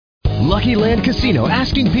Lucky Land Casino,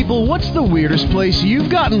 asking people, what's the weirdest place you've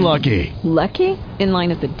gotten lucky? Lucky? In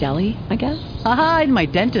line at the deli, I guess? Aha, in my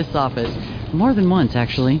dentist's office. More than once,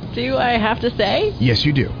 actually. Do I have to say? Yes,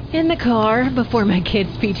 you do. In the car before my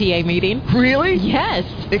kids' PTA meeting. Really? Yes.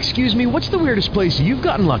 Excuse me, what's the weirdest place you've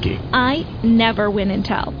gotten lucky? I never win and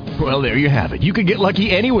tell. Well, there you have it. You can get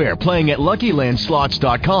lucky anywhere, playing at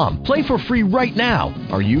LuckyLandSlots.com. Play for free right now.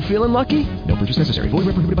 Are you feeling lucky? No purchase necessary. Void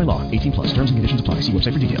where prohibited by law. 18 plus. Terms and conditions apply. See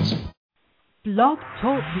website for details. Blog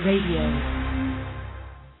Talk Radio.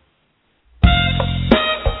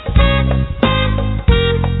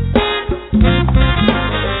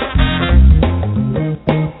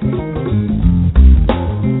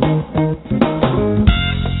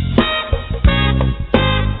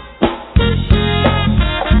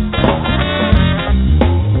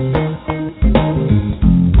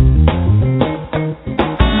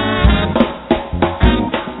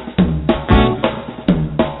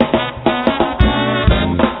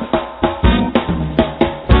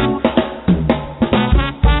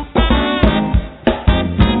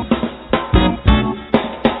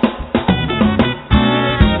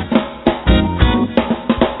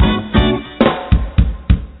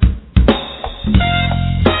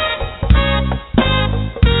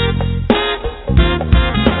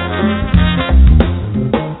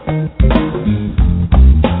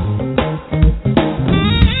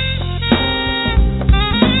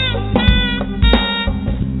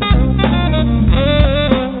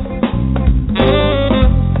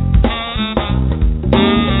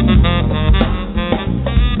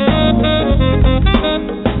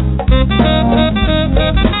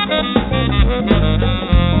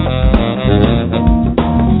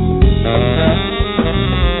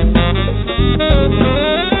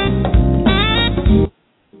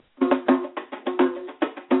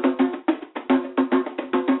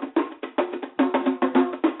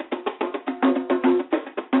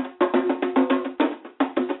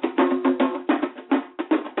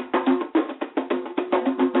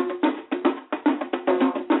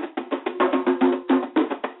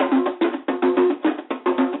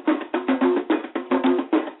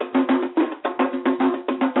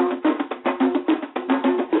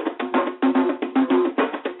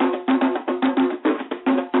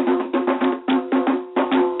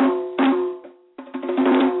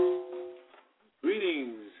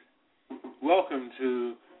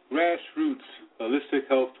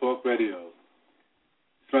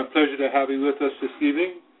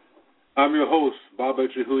 I'm your host, Baba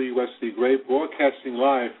Jahui Wesley Gray, broadcasting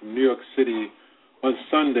live from New York City on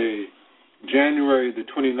Sunday, January the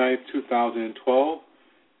 29th, 2012,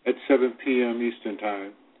 at 7 p.m. Eastern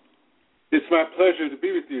Time. It's my pleasure to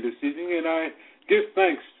be with you this evening, and I give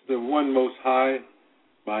thanks to the One Most High,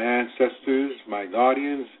 my ancestors, my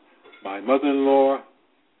guardians, my mother-in-law,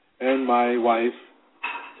 and my wife,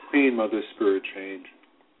 Queen Mother Spirit Change.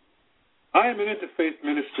 I am an interfaith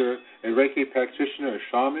minister, a Reiki practitioner, a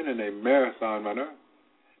shaman, and a marathon runner.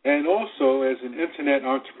 And also, as an internet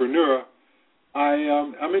entrepreneur,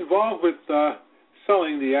 I'm involved with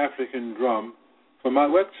selling the African drum for my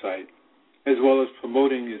website, as well as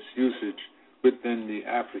promoting its usage within the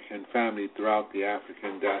African family throughout the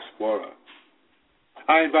African diaspora.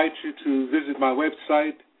 I invite you to visit my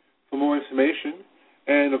website for more information.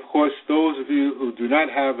 And, of course, those of you who do not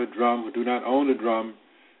have a drum, who do not own a drum,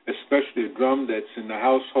 especially a drum that's in the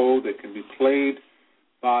household that can be played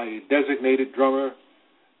by a designated drummer,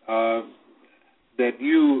 that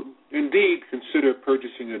you indeed consider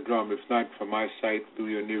purchasing a drum, if not from my site, through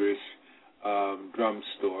your nearest drum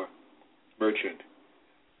store merchant.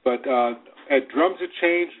 But at Drums of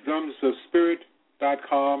Change,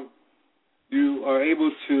 drumsofspirit.com, you are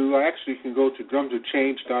able to, actually you can go to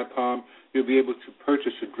drumsofchange.com, you'll be able to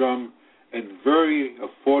purchase a drum at very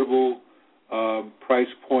affordable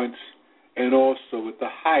price points, and also with the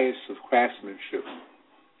highest of craftsmanship.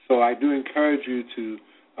 So I do encourage you to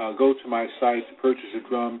go to my site to purchase a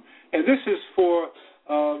drum. And this is for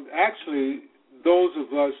actually those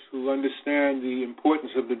of us who understand the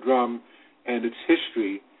importance of the drum and its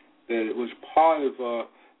history, that it was part of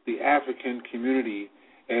the African community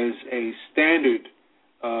as a standard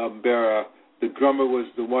bearer. The drummer was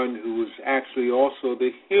the one who was actually also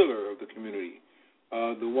the healer of the community,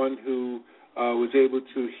 the one who was able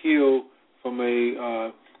to heal from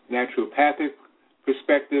a naturopathic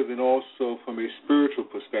perspective and also from a spiritual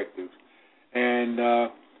perspective. And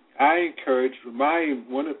I encourage,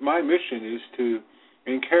 one of my mission is to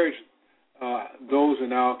encourage those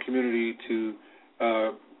in our community to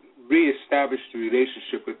reestablish the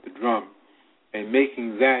relationship with the drum and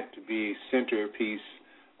making that to be a centerpiece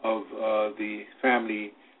of the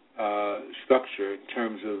family structure in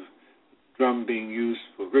terms of drum being used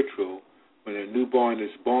for ritual. When a newborn is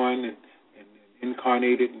born and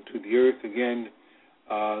incarnated into the earth again,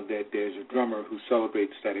 that there's a drummer who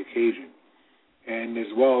celebrates that occasion. And as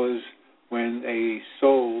well as when a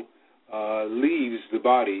soul leaves the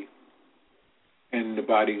body and the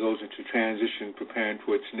body goes into transition, preparing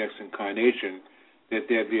for its next incarnation, that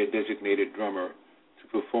there be a designated drummer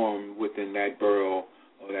to perform within that burial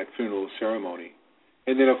or that funeral ceremony.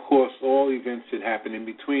 And then, of course, all events that happen in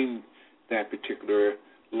between that particular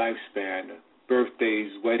lifespan,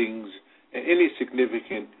 birthdays, weddings, and any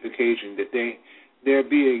significant occasion, that there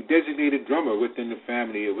be a designated drummer within the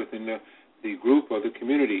family or within the group or the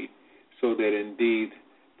community, so that indeed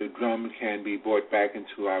the drum can be brought back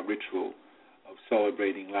into our ritual of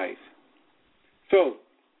celebrating life. So,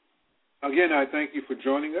 again, I thank you for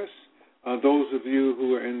joining us. Those of you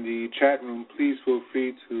who are in the chat room, please feel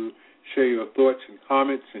free to share your thoughts and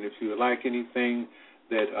comments, and if you would like anything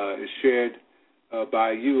that is shared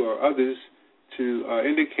by you or others, to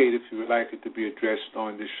indicate if you would like it to be addressed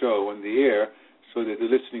on the show, on the air, so that the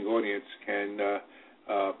listening audience can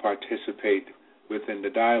participate within the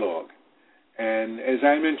dialogue. And as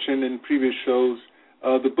I mentioned in previous shows,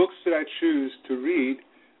 the books that I choose to read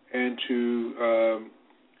and to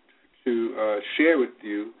share with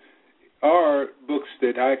you are books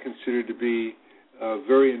that I consider to be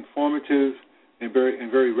very informative and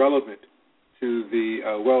very relevant to the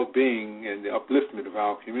well-being and the upliftment of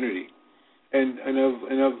our community, and of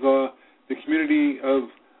the community of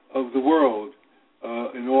the world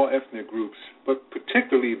in all ethnic groups, but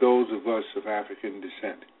particularly those of us of African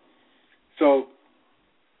descent. So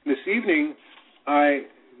this evening I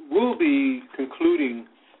will be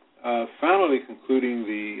finally concluding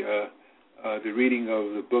the reading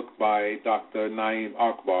of the book by Dr. Naim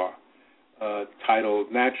Akbar,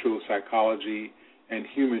 titled Natural Psychology and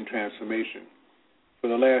Human Transformation. For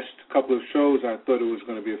the last couple of shows, I thought it was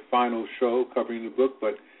going to be a final show covering the book,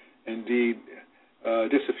 but indeed,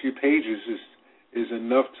 just a few pages is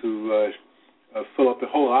enough to fill up the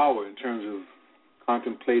whole hour in terms of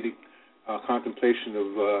contemplation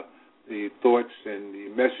of the thoughts and the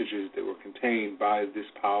messages that were contained by this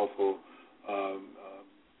powerful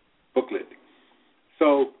booklet.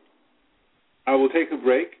 So I will take a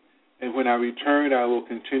break, and when I return, I will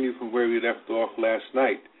continue from where we left off last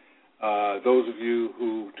night. Those of you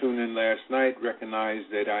who tuned in last night recognize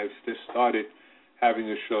that I've just started having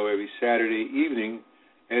a show every Saturday evening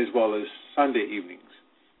as well as Sunday evenings.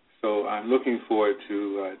 So I'm looking forward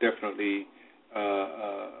to definitely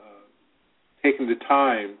taking the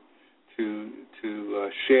time to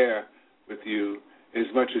share with you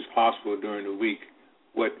as much as possible during the week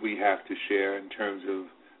what we have to share in terms of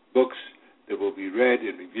books that will be read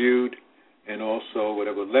and reviewed, and also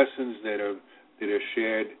whatever lessons that are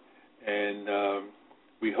shared. And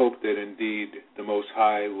we hope that indeed the Most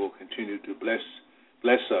High will continue to bless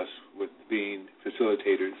us with being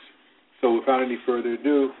facilitators. So without any further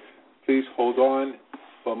ado, please hold on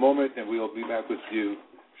for a moment, and we'll be back with you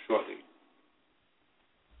shortly.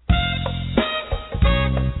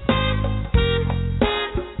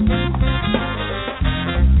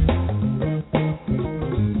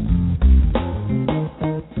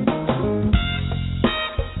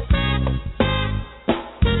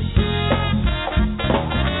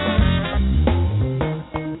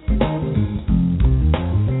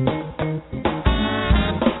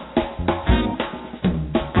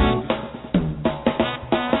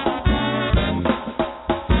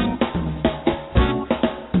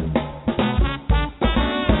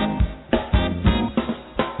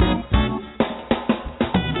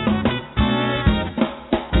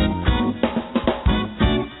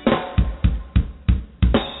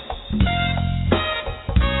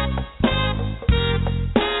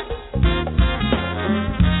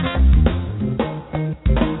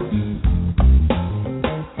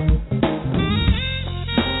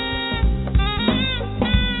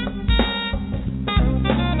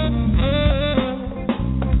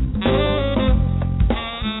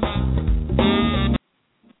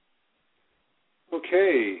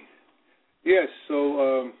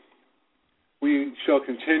 We shall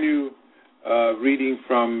continue reading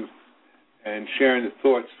from and sharing the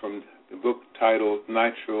thoughts from the book titled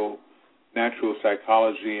Natural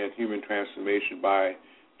Psychology and Human Transformation by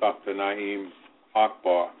Dr. Naim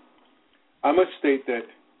Akbar. I must state that,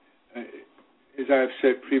 as I have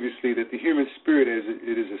said previously, that the human spirit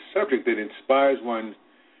it is a subject that inspires one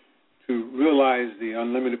to realize the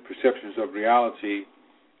unlimited perceptions of reality,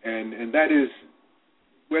 and that is,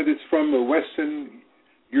 whether it's from a Western,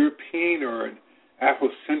 European, or an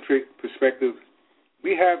Afrocentric perspective,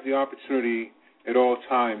 we have the opportunity at all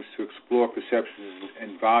times to explore perceptions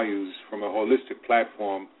and values from a holistic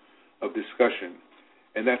platform of discussion.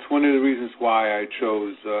 And that's one of the reasons why I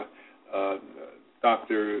chose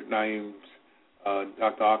Dr. Naeem's,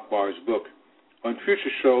 Dr. Akbar's book. On future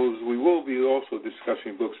shows, we will be also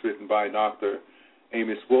discussing books written by Dr.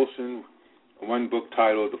 Amos Wilson, one book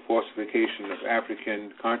titled The Falsification of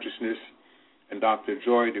African Consciousness, and Dr.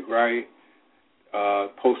 Joy DeGray,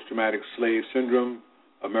 Post-Traumatic Slave Syndrome,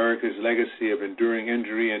 America's Legacy of Enduring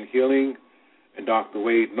Injury and Healing, and Dr.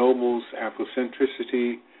 Wade Noble's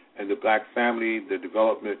Afrocentricity and the Black Family, the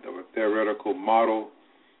Development of a Theoretical Model,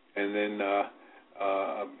 and then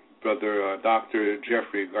Brother Dr.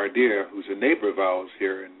 Jeffrey Gardier, who's a neighbor of ours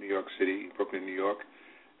here in New York City, Brooklyn, New York,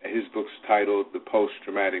 and his book's titled The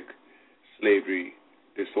Post-Traumatic Slavery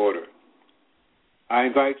Disorder. I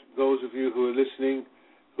invite those of you who are listening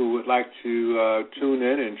who would like to tune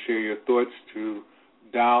in and share your thoughts to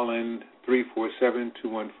dial in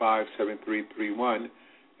 347-215-7331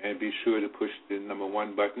 and be sure to push the number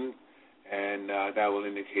 1 button, and that will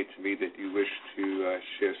indicate to me that you wish to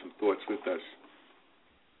share some thoughts with us.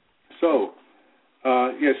 So,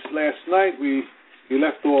 yes, last night we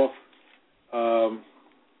left off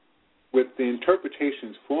with the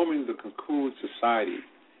interpretations forming the cocoon society.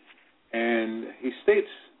 And he states,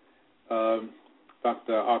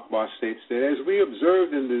 Dr. Akbar states that as we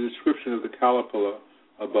observed in the description of the caterpillar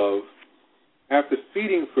above, after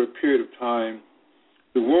feeding for a period of time,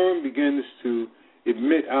 the worm begins to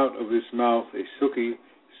emit out of his mouth a silky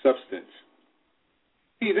substance.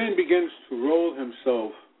 He then begins to roll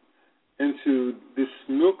himself into this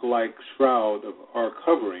milk-like shroud of our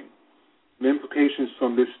covering. The implications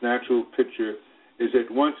from this natural picture is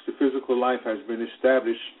that once the physical life has been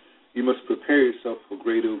established, you must prepare yourself for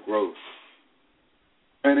greater growth.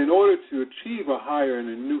 And in order to achieve a higher and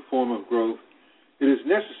a new form of growth, it is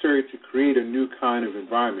necessary to create a new kind of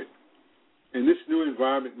environment. And this new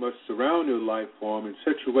environment must surround your life form in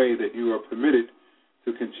such a way that you are permitted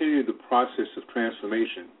to continue the process of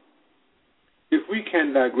transformation. If we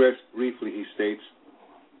can digress briefly, he states,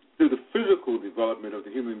 to the physical development of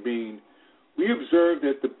the human being, we observe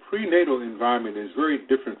that the prenatal environment is very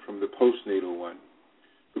different from the postnatal one.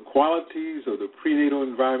 The qualities of the prenatal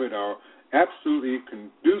environment are absolutely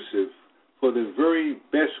conducive for the very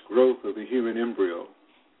best growth of the human embryo.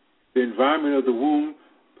 The environment of the womb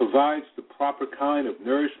provides the proper kind of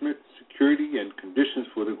nourishment, security, and conditions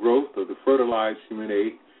for the growth of the fertilized human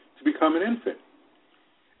egg to become an infant.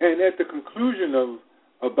 And at the conclusion of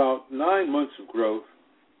about 9 months of growth,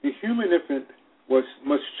 the human infant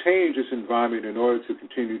must change its environment in order to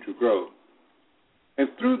continue to grow. And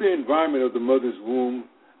through the environment of the mother's womb,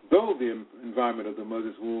 though the environment of the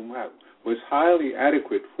mother's womb was highly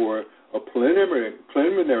adequate for a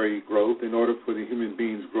preliminary growth in order for the human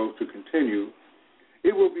being's growth to continue,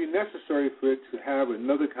 it will be necessary for it to have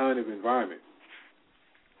another kind of environment.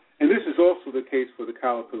 And this is also the case for the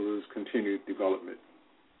caterpillar's continued development.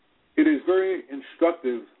 It is very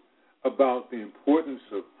instructive about the importance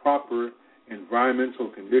of proper environmental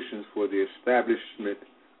conditions for the establishment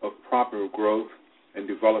of proper growth and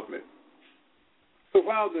development. So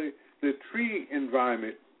while the tree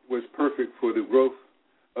environment was perfect for the growth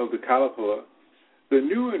of the caterpillar, the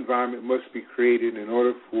new environment must be created in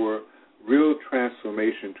order for real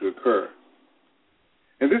transformation to occur.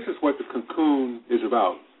 And this is what the cocoon is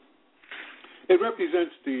about. It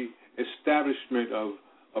represents the establishment of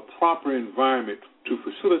a proper environment to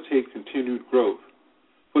facilitate continued growth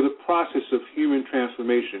for the process of human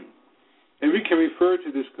transformation. And we can refer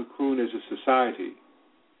to this cocoon as a society.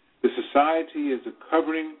 The society is a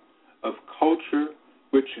covering of culture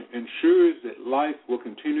which ensures that life will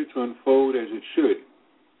continue to unfold as it should.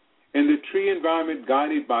 In the tree environment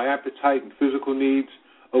guided by appetite and physical needs,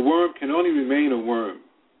 a worm can only remain a worm.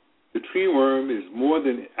 The tree worm is more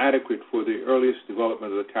than adequate for the earliest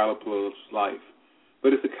development of the caterpillar's life.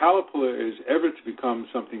 But if the caterpillar is ever to become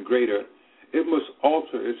something greater, it must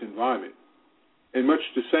alter its environment. In much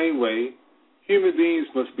the same way, human beings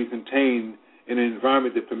must be contained in an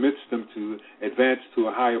environment that permits them to advance to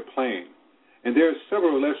a higher plane. And there are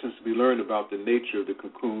several lessons to be learned about the nature of the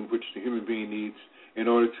cocoon which the human being needs in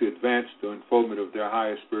order to advance the unfoldment of their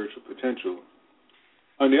higher spiritual potential.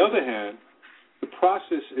 On the other hand, the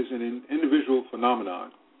process is an individual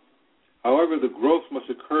phenomenon. However, the growth must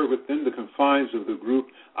occur within the confines of the group,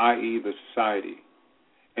 i.e. the society.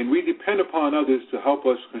 And we depend upon others to help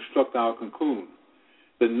us construct our cocoon.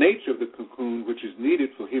 The nature of the cocoon, which is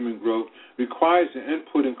needed for human growth, requires the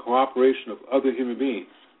input and cooperation of other human beings.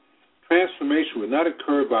 Transformation would not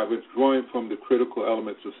occur by withdrawing from the critical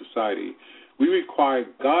elements of society. We require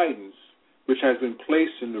guidance, which has been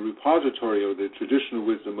placed in the repository of the traditional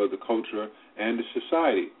wisdom of the culture and the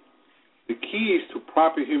society. The keys to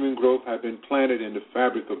proper human growth have been planted in the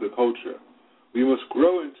fabric of the culture. We must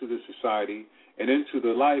grow into the society and into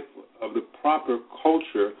the life of the proper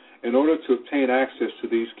culture in order to obtain access to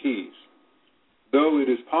these keys. Though it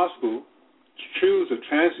is possible to choose a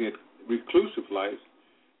transient, reclusive life,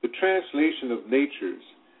 the translation of natures,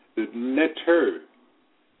 the ntrs,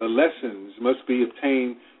 the lessons must be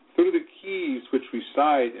obtained through the keys which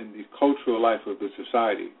reside in the cultural life of the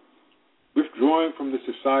society. Withdrawing from the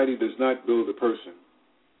society does not build a person.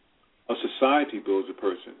 A society builds a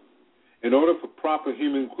person. In order for proper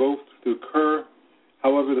human growth to occur,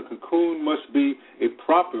 however, the cocoon must be a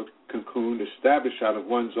proper cocoon established out of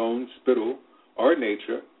one's own spittle or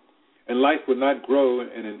nature, and life would not grow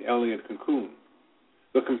in an alien cocoon.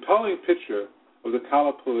 The compelling picture of the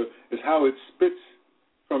caterpillar is how it spits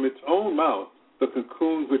from its own mouth the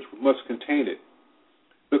cocoon which must contain it.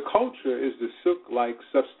 The culture is the silk-like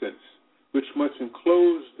substance which must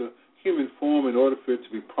enclose the human form in order for it to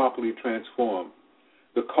be properly transformed.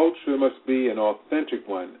 The culture must be an authentic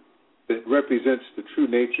one that represents the true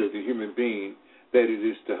nature of the human being that it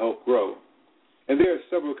is to help grow. And there are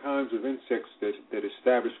several kinds of insects that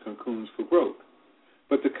establish cocoons for growth.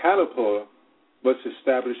 But the caterpillar must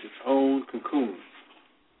establish its own cocoon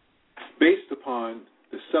based upon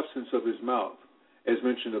the substance of his mouth, as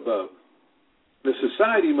mentioned above. The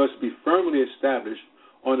society must be firmly established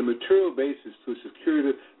on a material basis to secure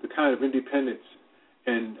the kind of independence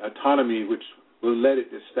and autonomy which will let it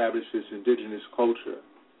establish its indigenous culture.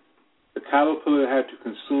 The caterpillar had to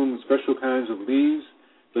consume special kinds of leaves.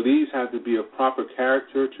 The leaves had to be of proper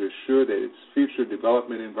character to assure that its future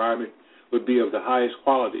development environment would be of the highest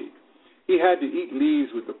quality. He had to eat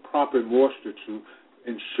leaves with the proper moisture to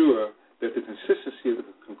ensure that the consistency of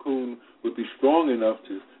the cocoon would be strong enough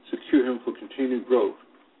to secure him for continued growth.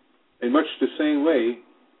 In much the same way,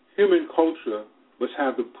 human culture must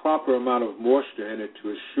have the proper amount of moisture in it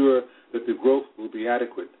to assure that the growth will be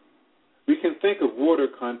adequate. We can think of water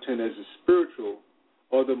content as the spiritual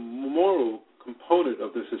or the moral component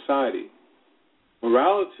of the society.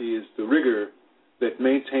 Morality is the rigor that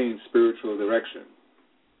maintains spiritual direction.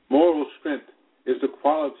 Moral strength is the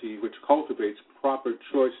quality which cultivates proper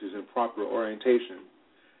choices and proper orientation.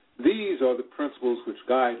 These are the principles which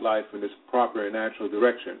guide life in its proper and natural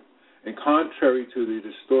direction. And contrary to the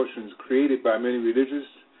distortions created by many religious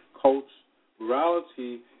cults,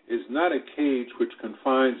 morality is not a cage which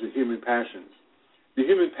confines the human passions. The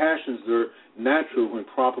human passions are natural when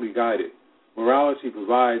properly guided. Morality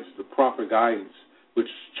provides the proper guidance which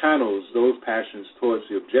channels those passions towards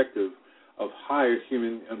the objective of higher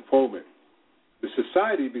human unfoldment. The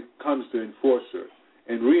society becomes the enforcer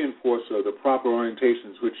and reinforcer of the proper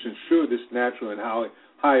orientations which ensure this natural and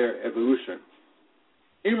higher evolution.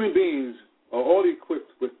 Human beings are all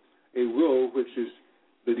equipped with a will which is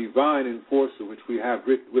the divine enforcer which we have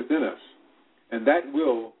within us, and that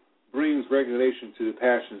will brings regulation to the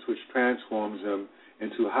passions which transforms them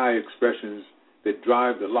into high expressions that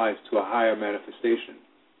drive the life to a higher manifestation.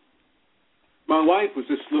 My wife was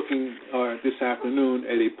just looking this afternoon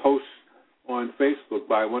at a post on Facebook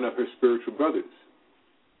by one of her spiritual brothers.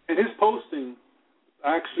 And his posting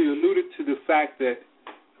actually alluded to the fact that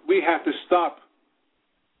we have to stop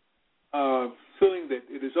feeling that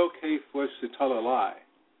it is okay for us to tell a lie.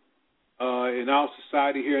 In our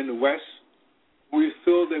society here in the West, we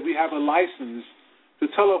feel that we have a license to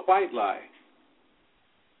tell a white lie.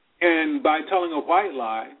 And by telling a white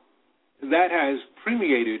lie, that has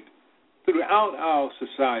permeated throughout our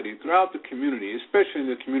society, throughout the community, especially in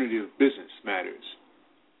the community of business matters.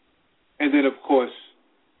 And then, of course,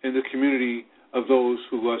 in the community of those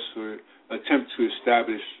who attempt to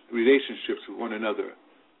establish relationships with one another.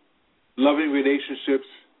 Loving relationships,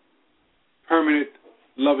 permanent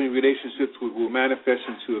loving relationships will manifest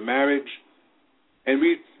into a marriage. And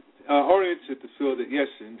we are oriented to feel that, yes,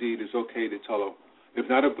 indeed, it's okay to tell, if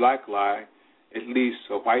not a black lie, at least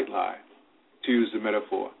a white lie, to use the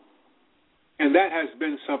metaphor. And that has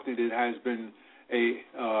been something that has been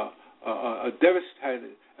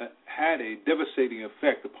had a devastating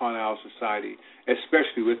effect upon our society,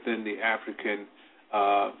 especially within the African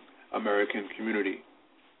American community,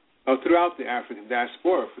 throughout the African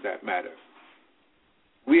diaspora, for that matter.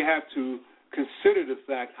 We have to consider the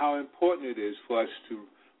fact how important it is for us to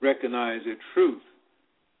recognize the truth.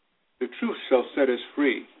 The truth shall set us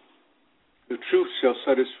free. The truth shall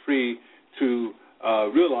set us free to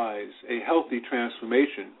realize a healthy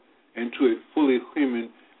transformation into a fully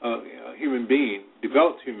human being,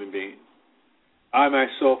 developed human being. I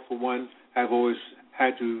myself, for one, have always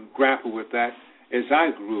had to grapple with that as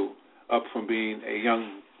I grew up from being a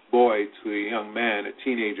young boy to a young man, a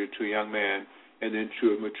teenager to a young man, and then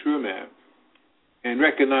to a mature man. And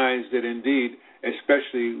recognize that indeed,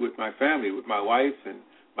 especially with my family, with my wife and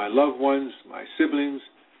my loved ones, my siblings,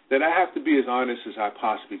 that I have to be as honest as I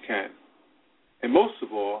possibly can. And most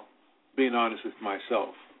of all, being honest with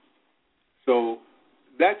myself. So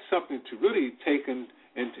that's something to really take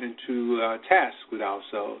into task with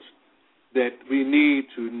ourselves, that we need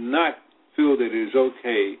to not feel that it is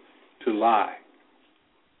okay to lie.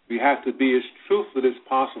 We have to be as truthful as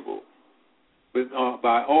possible, but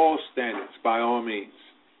by all standards, by all means.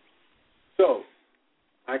 So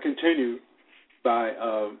I continue by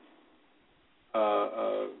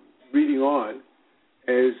reading on,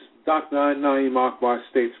 as Dr. Naim Akbar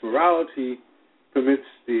states, morality permits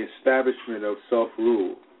the establishment of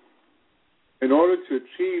self-rule. In order to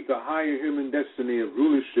achieve the higher human destiny of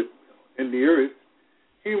rulership in the earth,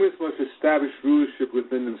 humans must establish rulership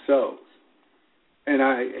within themselves. And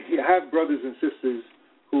I have brothers and sisters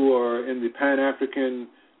who are in the Pan-African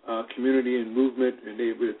community and movement, and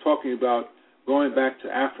they were talking about going back to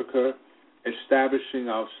Africa, establishing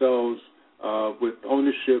ourselves with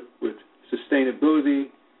ownership, with sustainability,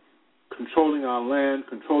 controlling our land,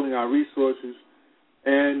 controlling our resources.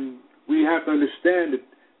 And we have to understand that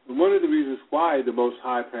one of the reasons why the Most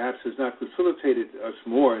High perhaps has not facilitated us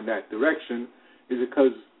more in that direction is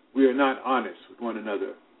because we are not honest with one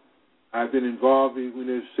another. I've been involved,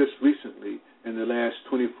 even just recently, in the last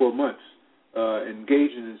 24 months,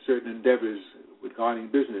 engaging in certain endeavors regarding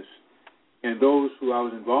business. And those who I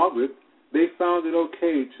was involved with, they found it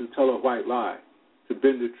okay to tell a white lie, to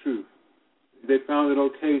bend the truth. They found it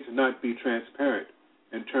okay to not be transparent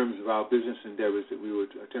in terms of our business endeavors that we were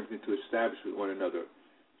attempting to establish with one another.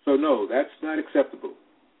 So, no, that's not acceptable.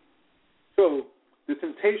 So, the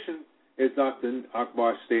temptation, as Dr.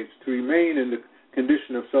 Akbar states, to remain in the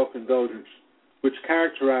condition of self-indulgence, which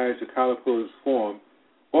characterized the caterpillar's form,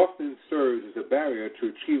 often serves as a barrier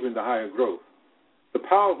to achieving the higher growth. The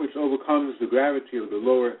power which overcomes the gravity of the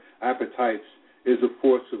lower appetites is the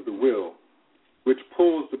force of the will, which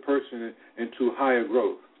pulls the person into higher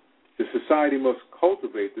growth. The society must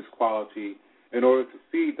cultivate this quality in order to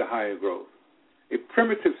feed the higher growth. A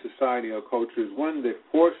primitive society or culture is one that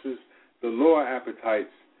forces the lower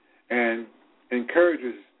appetites and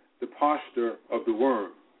encourages the posture of the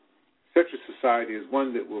worm. Such a society is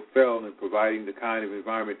one that will fail in providing the kind of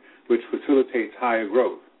environment which facilitates higher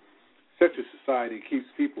growth. Such a society keeps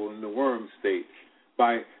people in the worm state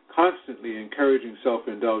by constantly encouraging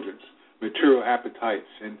self-indulgence, material appetites,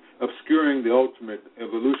 and obscuring the ultimate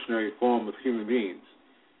evolutionary form of human beings.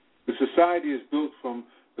 The society is built from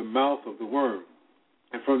the mouth of the worm,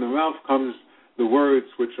 and from the mouth comes the words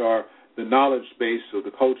which are the knowledge base of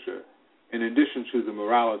the culture. In addition to the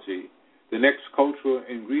morality, the next cultural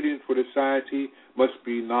ingredient for the society must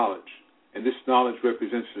be knowledge, and this knowledge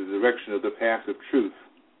represents the direction of the path of truth.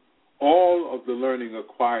 All of the learning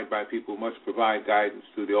acquired by people must provide guidance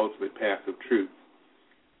to the ultimate path of truth.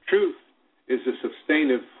 Truth is the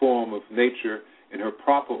substantive form of nature in her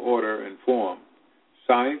proper order and form.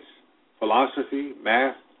 Science, philosophy,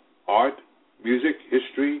 math, art, music,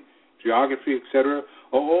 history, geography, etc.,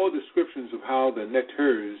 are all descriptions of how the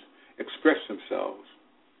ntrs express themselves.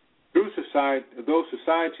 Though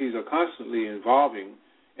societies are constantly evolving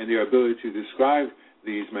in their ability to describe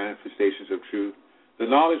these manifestations of truth, the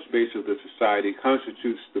knowledge base of the society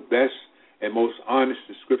constitutes the best and most honest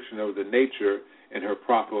description of the nature in her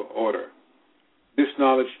proper order. This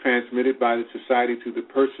knowledge transmitted by the society to the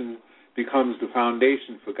person becomes the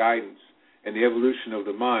foundation for guidance and the evolution of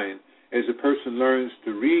the mind as the person learns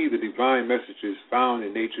to read the divine messages found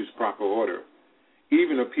in nature's proper order.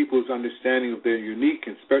 Even a people's understanding of their unique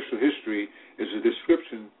and special history is a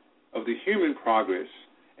description of the human progress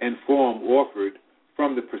and form offered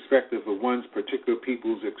from the perspective of one's particular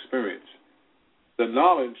people's experience. The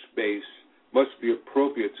knowledge base must be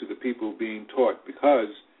appropriate to the people being taught because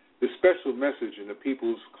the special message in the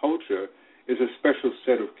people's culture is a special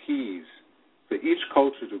set of keys for each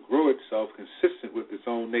culture to grow itself consistent with its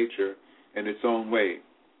own nature and its own way.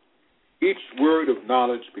 Each word of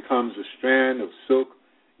knowledge becomes a strand of silk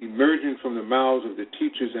emerging from the mouths of the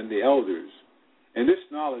teachers and the elders, and this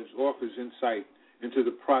knowledge offers insight into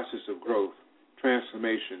the process of growth,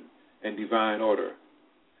 transformation, and divine order,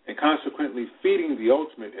 and consequently feeding the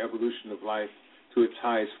ultimate evolution of life to its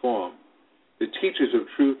highest form. The teachers of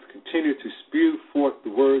truth continue to spew forth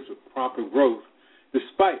the words of proper growth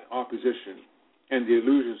despite opposition and the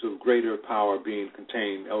illusions of greater power being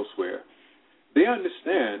contained elsewhere. They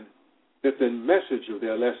understand that the message of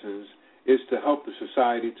their lessons is to help the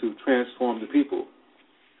society to transform the people.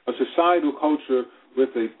 A societal culture with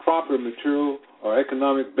a proper material or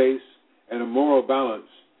economic base and a moral balance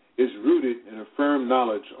is rooted in a firm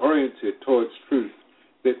knowledge oriented towards truth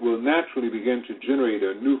that will naturally begin to generate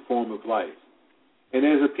a new form of life. And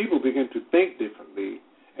as a people begin to think differently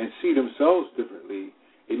and see themselves differently,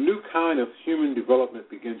 a new kind of human development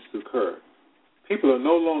begins to occur. People are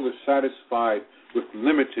no longer satisfied with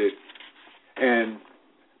limited and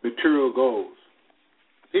material goals.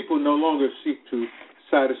 People no longer seek to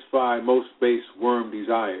satisfy most base worm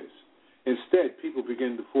desires. Instead, people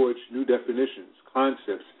begin to forge new definitions,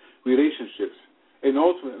 concepts, relationships, and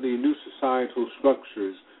ultimately new societal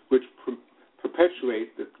structures which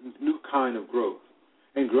perpetuate the new kind of growth.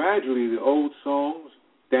 And gradually the old songs,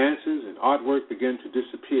 dances, and artwork begin to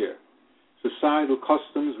disappear. Societal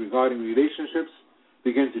customs regarding relationships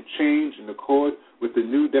begin to change in accord with the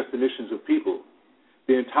new definitions of people.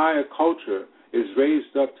 The entire culture is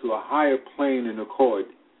raised up to a higher plane in accord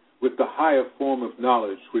with the higher form of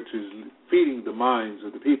knowledge which is feeding the minds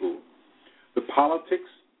of the people. The politics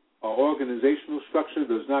or organizational structure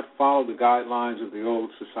does not follow the guidelines of the old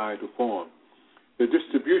societal form. The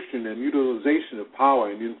distribution and utilization of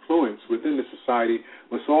power and influence within the society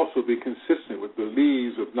must also be consistent with the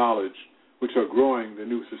leaves of knowledge which are growing the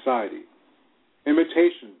new society.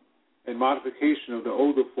 Imitation and modification of the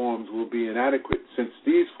older forms will be inadequate since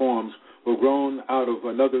these forms were grown out of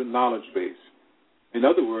another knowledge base. In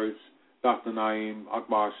other words, Dr. Naeem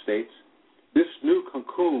Akbar states, this new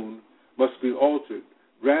cocoon must be altered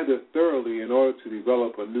rather thoroughly in order to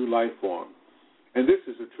develop a new life form. And this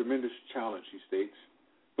is a tremendous challenge, he states.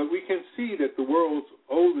 But we can see that the world's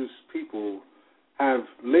oldest people have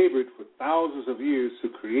labored for thousands of years to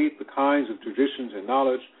create the kinds of traditions and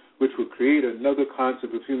knowledge which will create another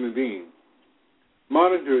concept of human being.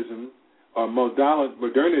 Modernism, or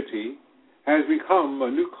modernity, has become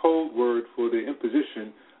a new code word for the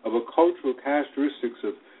imposition of a cultural characteristics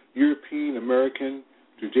of European American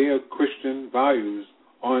Judeo-Christian values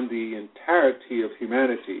on the entirety of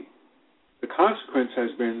humanity. The consequence has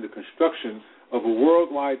been the construction of a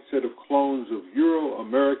worldwide set of clones of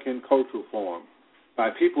Euro-American cultural form. By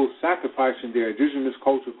people sacrificing their indigenous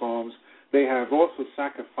cultural forms, they have also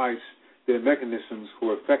sacrificed their mechanisms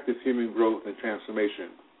for effective human growth and transformation.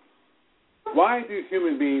 Why do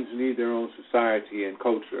human beings need their own society and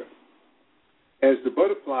culture? As the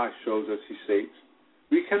butterfly shows us, he states,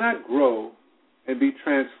 we cannot grow and be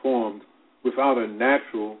transformed without a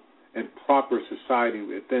natural and proper society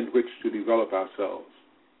within which to develop ourselves.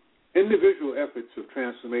 Individual efforts of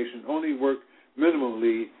transformation only work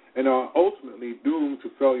minimally and are ultimately doomed to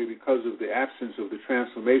failure because of the absence of the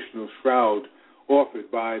transformational shroud offered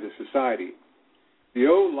by the society. The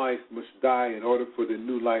old life must die in order for the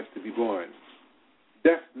new life to be born.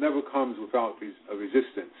 Death never comes without a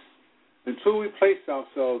resistance. Until we place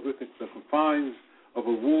ourselves within the confines of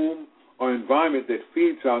a womb or environment that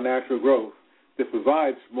feeds our natural growth, that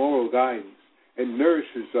provides moral guidance, and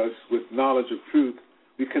nourishes us with knowledge of truth,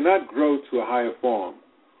 we cannot grow to a higher form.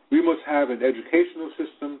 We must have an educational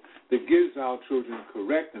system that gives our children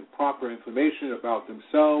correct and proper information about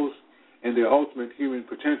themselves and their ultimate human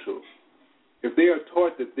potential. If they are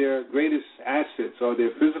taught that their greatest assets are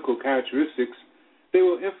their physical characteristics, they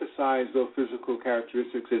will emphasize those physical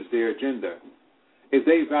characteristics as their agenda. If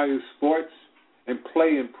they value sports and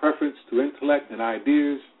play in preference to intellect and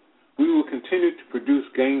ideas, we will continue to produce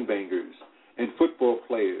gangbangers and football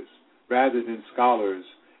players rather than scholars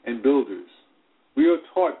and builders. We are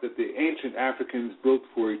taught that the ancient Africans built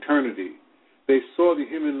for eternity. They saw the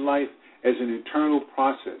human life as an eternal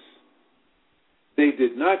process. They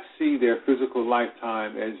did not see their physical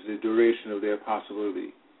lifetime as the duration of their possibility.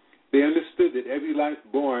 They understood that every life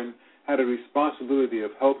born had a responsibility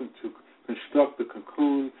of helping to construct the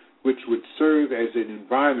cocoon which would serve as an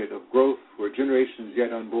environment of growth for generations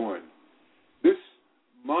yet unborn.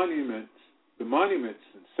 The monuments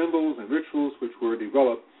and symbols and rituals which were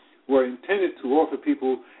developed were intended to offer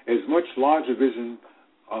people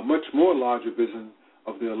a much more larger vision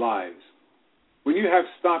of their lives. When you have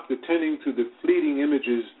stopped attending to the fleeting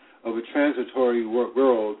images of a transitory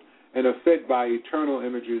world and are fed by eternal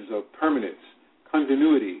images of permanence,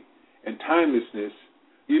 continuity, and timelessness,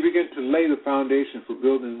 you begin to lay the foundation for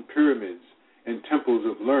building pyramids and temples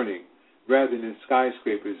of learning rather than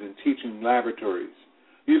skyscrapers and teaching laboratories.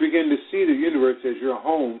 You begin to see the universe as your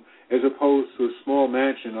home as opposed to a small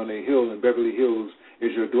mansion on a hill in Beverly Hills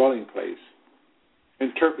as your dwelling place.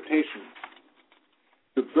 Interpretation.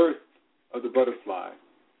 The birth of the butterfly.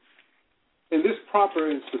 In this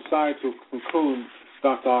proper and societal cocoon,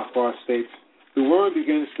 Dr. Akbar states, the worm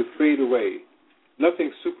begins to fade away.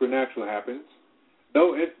 Nothing supernatural happens.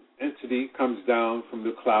 No entity comes down from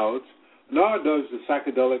the clouds. nor does the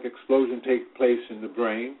psychedelic explosion take place in the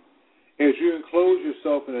brain. As you enclose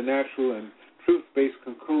yourself in a natural and truth-based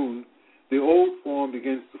cocoon, the old form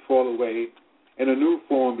begins to fall away, and a new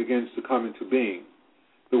form begins to come into being.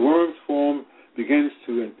 The worm's form begins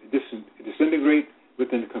to disintegrate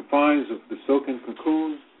within the confines of the silken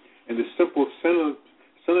cocoon, and the simple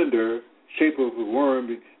cylinder shape of the worm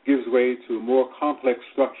gives way to a more complex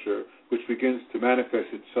structure which begins to manifest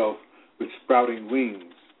itself with sprouting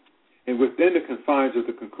wings. And within the confines of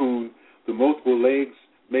the cocoon, the multiple legs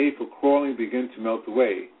made for crawling begin to melt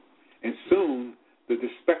away. And soon, the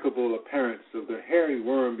despicable appearance of the hairy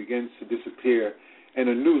worm begins to disappear, and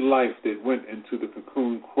a new life that went into the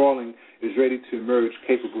cocoon crawling is ready to emerge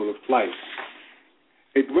capable of flight.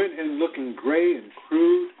 It went in looking gray and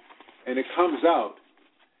crude, and it comes out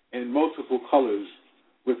in multiple colors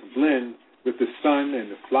with blend with the sun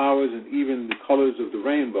and the flowers and even the colors of the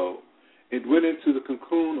rainbow. It went into the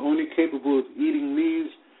cocoon only capable of eating leaves,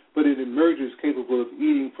 but it emerges capable of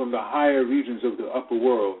eating from the higher regions of the upper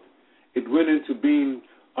world. It went into being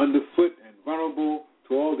underfoot and vulnerable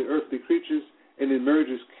to all the earthly creatures, and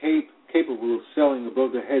emerges capable of sailing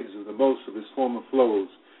above the heads of the most of its former flows.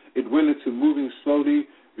 It went into moving slowly,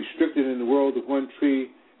 restricted in the world of one tree,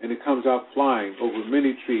 and it comes out flying over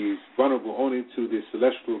many trees, vulnerable only to the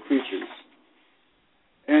celestial creatures.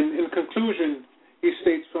 And in conclusion, he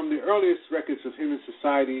states, from the earliest records of human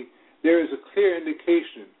society, there is a clear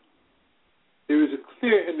indication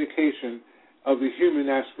of the human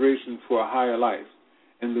aspiration for a higher life.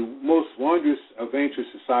 And the most wondrous of ancient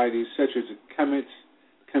societies, such as the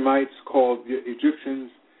Kemites, called the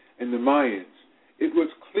Egyptians, and the Mayans, it was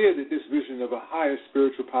clear that this vision of a higher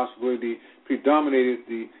spiritual possibility predominated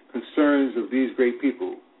the concerns of these great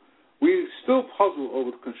people. We still puzzle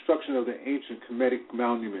over the construction of the ancient Kemetic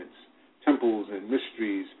monuments, temples, and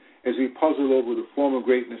mysteries, as we puzzle over the former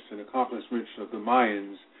greatness and accomplishments of the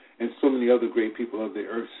Mayans and so many other great people of the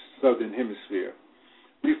Earth's southern hemisphere.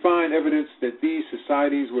 We find evidence that these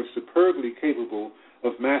societies were superbly capable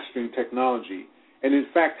of mastering technology and, in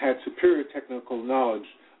fact, had superior technical knowledge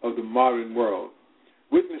of the modern world.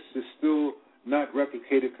 Witness the still not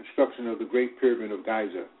replicated construction of the Great Pyramid of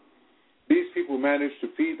Giza. These people managed to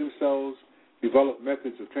feed themselves, develop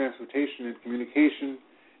methods of transportation and communication,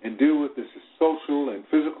 and deal with the social and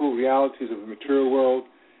physical realities of the material world,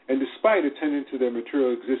 and despite attending to their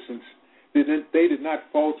material existence, they did not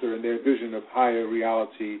falter in their vision of higher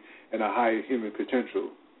reality and a higher human potential.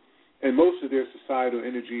 And most of their societal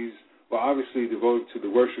energies were obviously devoted to the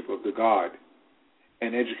worship of the God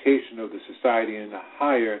and education of the society in a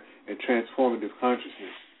higher and transformative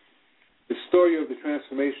consciousness. The story of the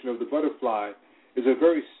transformation of the butterfly is a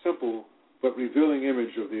very simple but revealing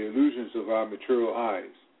image of the illusions of our material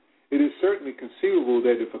eyes. It is certainly conceivable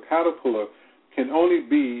that if a caterpillar can only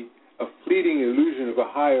be a fleeting illusion of a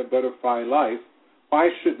higher butterfly life, why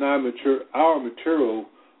should not our material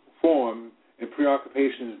form and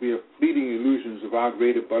preoccupations be fleeting illusions of our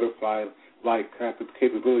greater butterfly-like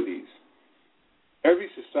capabilities? Every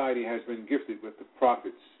society has been gifted with the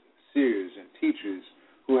prophets, seers, and teachers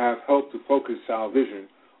who have helped to focus our vision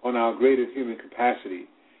on our greater human capacity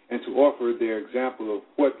and to offer their example of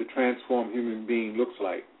what the transformed human being looks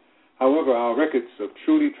like. However, our records of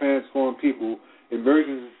truly transformed people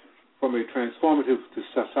emerging from a transformative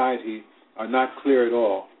society are not clear at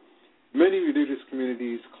all. Many religious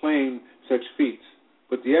communities claim such feats,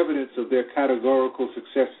 but the evidence of their categorical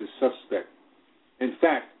success is suspect. In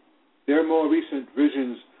fact, their more recent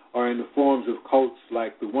visions are in the forms of cults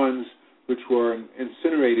like the ones which were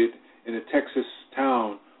incinerated in a Texas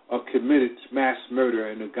town or committed mass murder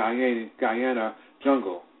in the Guyana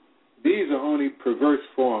jungle. These are only perverse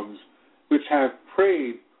forms which have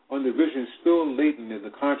preyed on the vision still latent in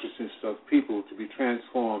the consciousness of people to be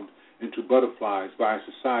transformed into butterflies by a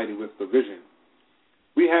society with a vision.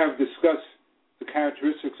 We have discussed the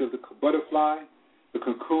characteristics of the butterfly, the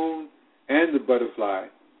cocoon, and the butterfly.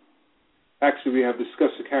 Actually, we have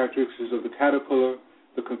discussed the characteristics of the caterpillar,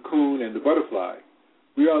 the cocoon, and the butterfly.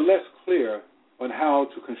 We are less clear on how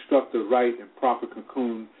to construct the right and proper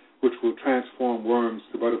cocoon which will transform worms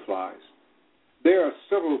to butterflies. There are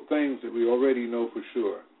several things that we already know for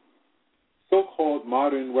sure. So-called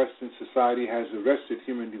modern Western society has arrested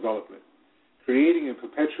human development, creating and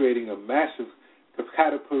perpetuating a massive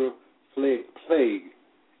caterpillar plague,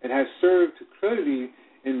 and has served to clearly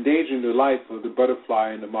endanger the life of the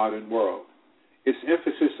butterfly in the modern world. Its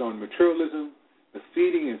emphasis on materialism, the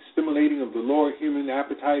feeding and stimulating of the lower human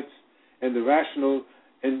appetites, and the rational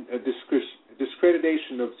and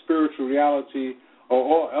discreditation of spiritual reality are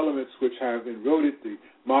all elements which have eroded the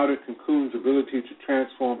modern cocoon's ability to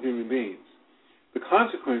transform human beings. The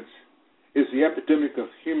consequence is the epidemic of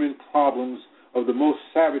human problems of the most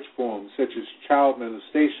savage forms, such as child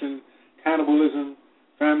molestation, cannibalism,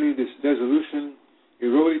 family dissolution,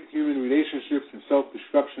 eroded human relationships, and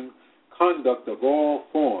self-destruction, conduct of all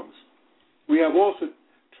forms. We have also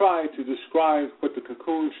tried to describe what the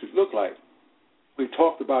cocoon should look like. We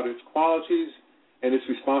talked about its qualities and its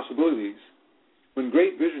responsibilities. When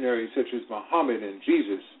great visionaries such as Muhammad and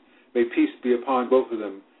Jesus, may peace be upon both of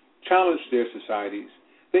them, challenged their societies,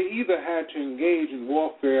 they either had to engage in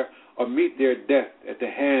warfare or meet their death at the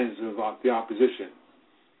hands of the opposition.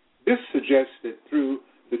 This suggests that through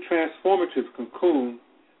the transformative cocoon,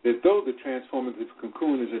 that though the transformative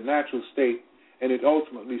cocoon is a natural state and it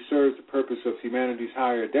ultimately serves the purpose of humanity's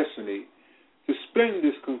higher destiny, to spin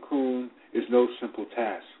this cocoon is no simple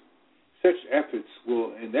task. Such efforts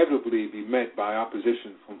will inevitably be met by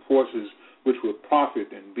opposition from forces which will profit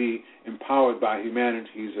and be empowered by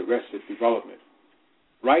humanity's arrested development.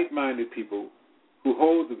 Right-minded people who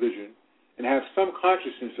hold the vision and have some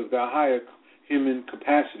consciousness of their higher human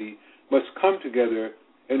capacity must come together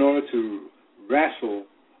in order to wrestle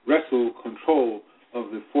control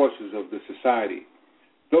of the forces of the society.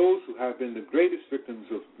 Those who have been the greatest victims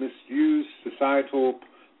of misused societal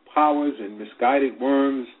powers and misguided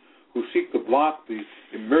worms who seek to block the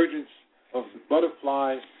emergence of the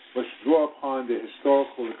butterfly must draw upon their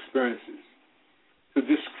historical experiences to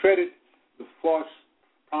discredit the false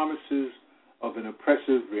promises of an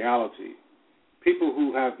oppressive reality. People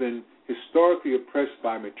who have been historically oppressed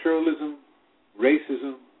by materialism,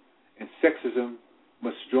 racism, and sexism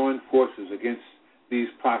must join forces against these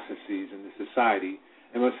processes in the society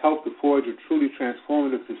and must help to forge a truly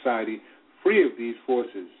transformative society free of these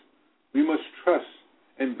forces. We must trust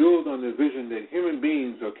and build on the vision that human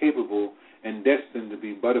beings are capable and destined to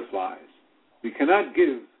be butterflies. We cannot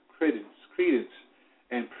give credence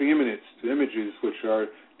and preeminence to images which are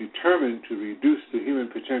determined to reduce the human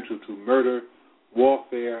potential to murder,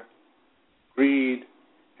 warfare, greed,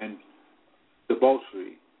 and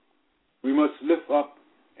debauchery. We must lift up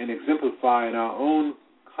and exemplify in our own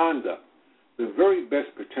conduct the very best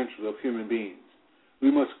potential of human beings.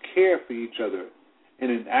 We must care for each other in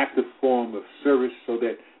an active form of service so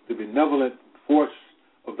that the benevolent force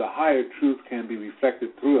of the higher truth can be reflected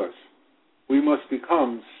through us. We must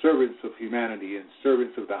become servants of humanity and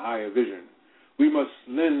servants of the higher vision. We must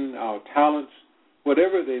lend our talents,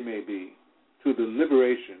 whatever they may be, to the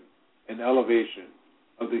liberation and elevation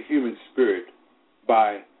of the human spirit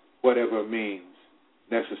by whatever means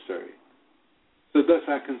necessary. So thus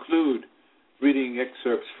I conclude reading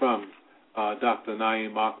excerpts from Dr.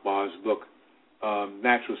 Naeem Akbar's book,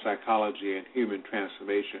 Natural Psychology and Human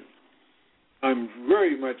Transformation. I'm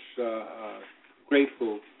very much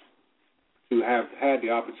grateful to have had the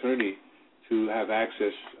opportunity to have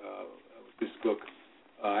access to this book.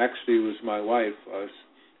 Actually, it was my wife,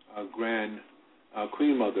 Grand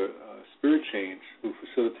Queen Mother, Spirit Change, who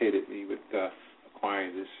facilitated me with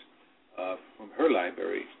acquiring this from her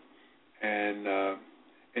library. And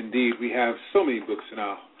indeed, we have so many books in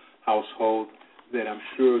our household that I'm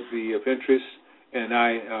sure will be of interest. And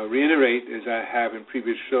I reiterate, as I have in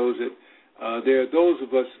previous shows, that there are those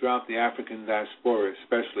of us throughout the African diaspora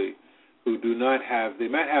especially who do not have, they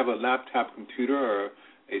might have a laptop computer or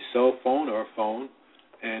a cell phone or a phone,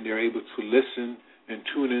 and they're able to listen and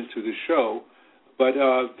tune into the show, but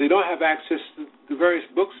they don't have access to the various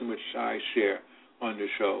books in which I share on the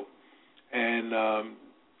show. And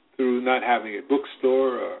through not having a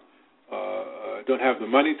bookstore or don't have the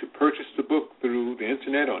money to purchase the book through the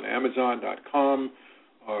internet on Amazon.com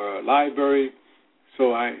or a library,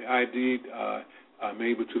 so I'm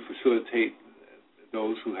able to facilitate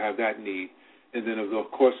those who have that need. And then, of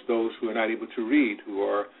course, those who are not able to read, who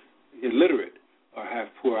are illiterate or have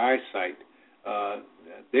poor eyesight,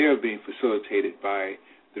 they are being facilitated by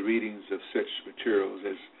the readings of such materials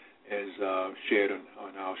as shared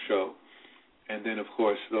on our show. And then, of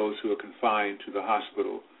course, those who are confined to the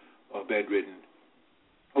hospital or bedridden,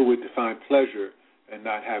 who would find pleasure in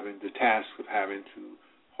not having the task of having to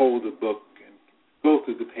hold a book and go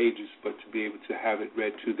through the pages, but to be able to have it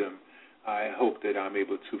read to them. I hope that I'm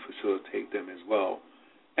able to facilitate them as well.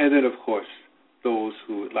 And then, of course, those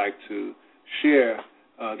who would like to share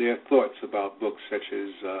their thoughts about books such as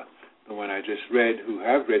the one I just read, who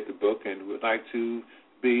have read the book and would like to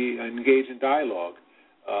be engaged in dialogue.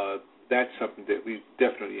 That's something that we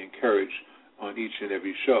definitely encourage on each and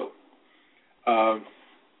every show. I'm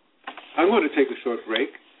going to take a short break,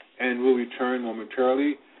 and we'll return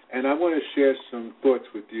momentarily. And I want to share some thoughts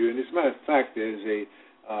with you. And as a matter of fact, there's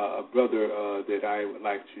a brother that I would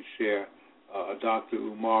like to share, Dr.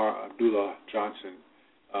 Umar Abdullah Johnson,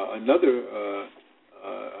 another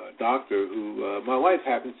doctor who my wife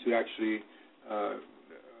happens to actually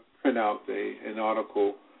print out an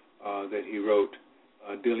article that he wrote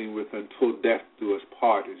dealing with Until Death Do Us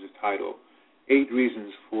Part is the title, 8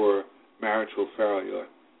 Reasons for Marital Failure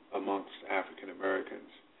Amongst African Americans.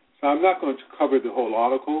 So I'm not going to cover the whole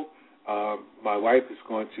article. My wife is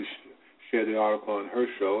going to share the article on her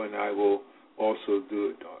show, and I will also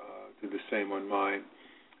do the same on mine.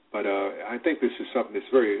 But I think this is something that's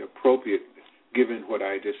very appropriate given what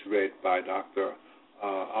I just read by Dr.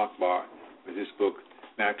 Akbar with his book,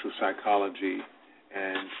 Natural Psychology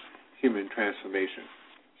and Human Transformation.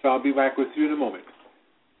 So I'll be back with you in a moment.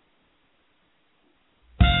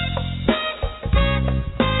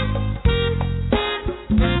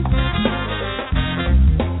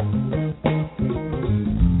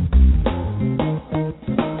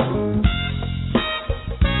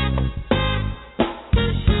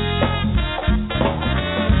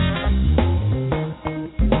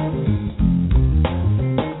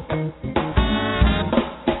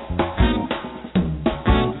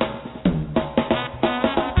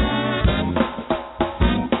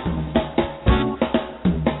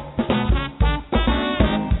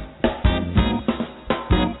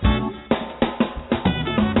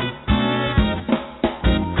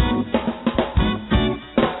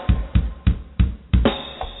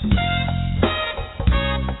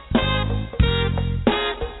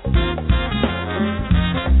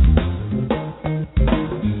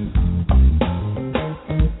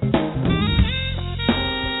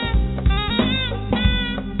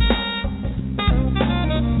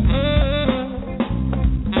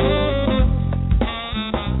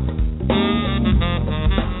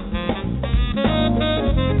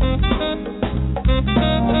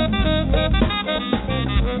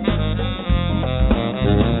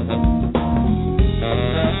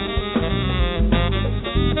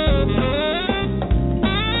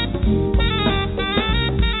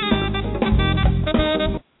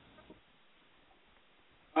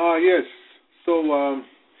 Yes. So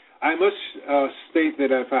I must state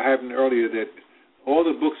that if I haven't earlier, that all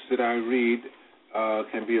the books that I read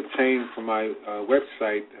can be obtained from my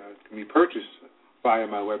website, can be purchased via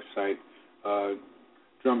my website,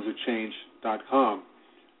 drumsofchange.com.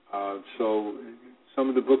 So some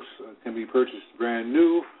of the books can be purchased brand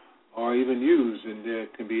new or even used, and there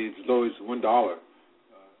can be as low as $1,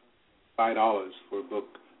 $5 for a book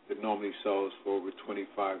that normally sells for over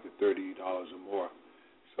 $25 to $30 or more.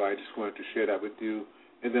 So I just wanted to share that with you.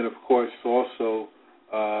 And then, of course, also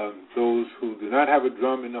those who do not have a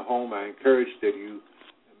drum in the home, I encourage that you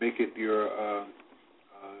make it your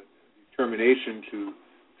determination to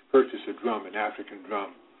purchase a drum, an African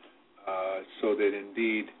drum, so that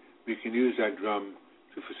indeed we can use that drum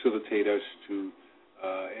to facilitate us to,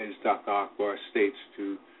 as Dr. Akbar states,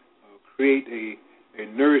 to create a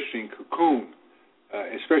nourishing cocoon,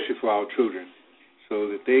 especially for our children, so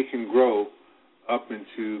that they can grow up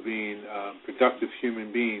into being productive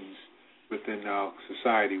human beings within our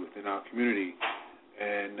society, within our community.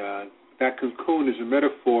 And that cocoon is a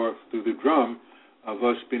metaphor through the drum of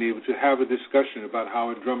us being able to have a discussion about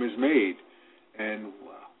how a drum is made and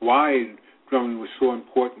why drumming was so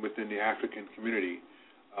important within the African community.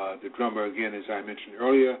 The drummer, again, as I mentioned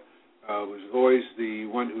earlier, was always the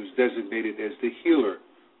one who's designated as the healer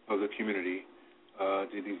of the community,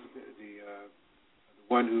 the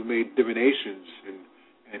one who made divinations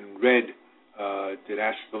and read, did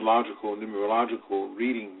astrological, numerological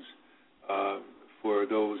readings for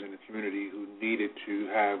those in the community who needed to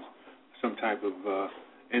have some type of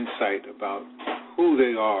insight about who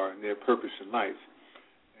they are and their purpose in life.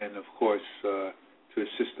 And, of course, to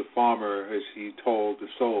assist the farmer, as he told the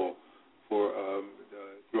soul, for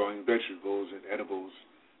growing vegetables and edibles.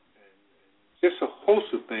 And just a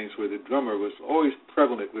host of things where the drummer was always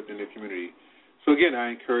prevalent within the community. So, again, I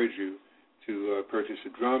encourage you to purchase a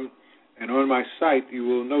drum. And on my site, you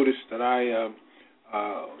will notice that I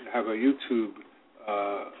have a YouTube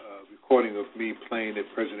recording of me playing at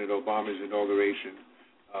President Obama's inauguration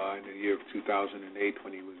in the year of 2008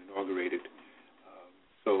 when he was inaugurated.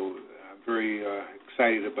 So I'm very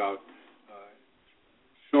excited about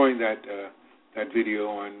showing that video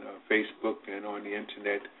on Facebook and on the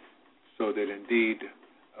Internet so that indeed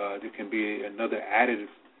there can be another added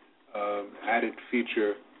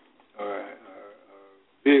feature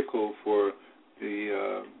vehicle for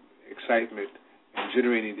the excitement and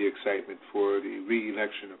generating the excitement for the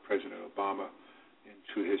re-election of President Obama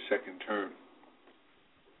into his second term.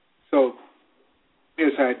 So,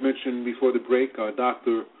 as I had mentioned before the break,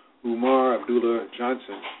 Dr. Umar Abdullah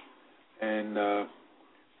Johnson and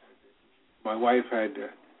my wife had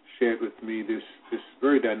shared with me this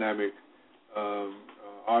very dynamic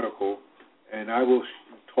article, and I will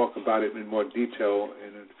talk about it in more detail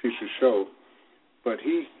in a future show. But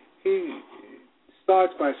he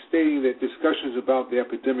starts by stating that discussions about the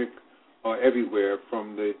epidemic are everywhere,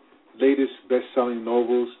 from the latest best-selling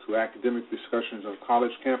novels to academic discussions on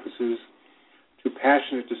college campuses to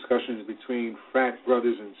passionate discussions between frat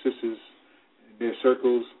brothers and sisters in their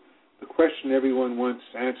circles. The question everyone wants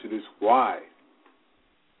answered is why?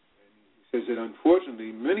 And he says that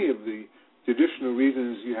unfortunately many of the traditional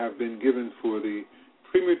reasons you have been given for the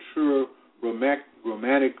premature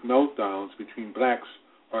romantic meltdowns between blacks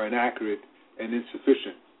are inaccurate and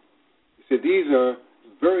insufficient. He said these are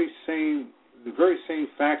the very same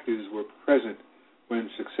factors were present when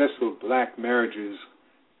successful black marriages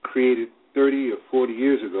created 30 or 40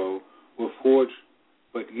 years ago were forged,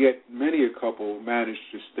 but yet many a couple managed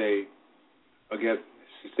to stay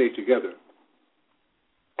together.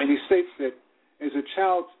 And he states that as a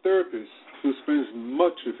child therapist who spends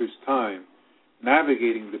much of his time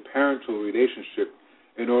navigating the parental relationship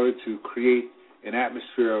in order to create an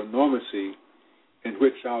atmosphere of normalcy in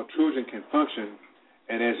which our children can function,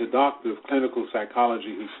 and as a doctor of clinical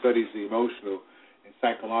psychology who studies the emotional and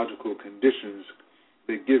psychological conditions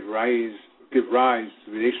that give rise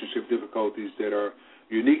to relationship difficulties that are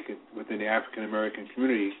unique within the African American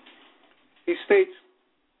community, he states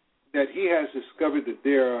that he has discovered that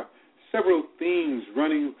there are several themes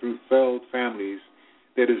running through failed families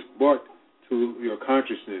that is brought to your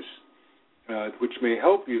consciousness, which may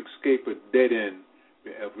help you escape a dead end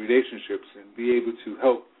of relationships and be able to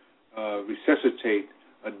help resuscitate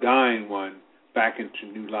a dying one back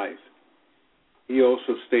into new life. He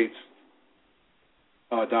also states,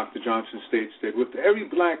 Dr. Johnson states, that with every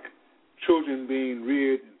black children being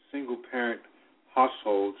reared in single-parent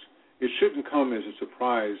households, it shouldn't come as a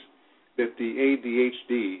surprise that the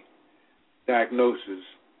ADHD diagnosis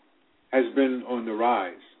has been on the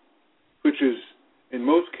rise, which is, in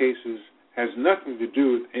most cases, has nothing to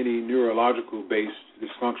do with any neurological-based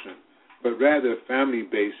dysfunction, but rather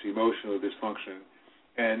family-based emotional dysfunction.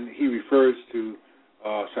 And he refers to,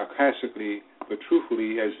 sarcastically but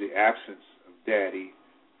truthfully, as the absence of daddy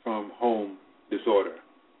from home disorder.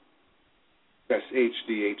 That's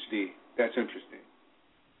HDHD. That's interesting.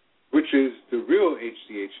 Which is the real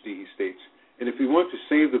HDHD, he states. And if we want to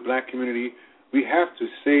save the black community, we have to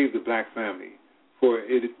save the black family. For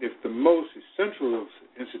if the most essential of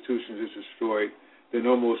institutions is destroyed, then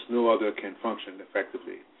almost no other can function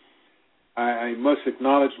effectively. I must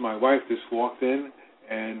acknowledge my wife just walked in.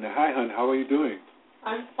 And hi, hon, how are you doing?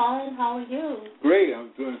 I'm fine. How are you? Great.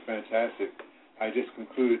 I'm doing fantastic. I just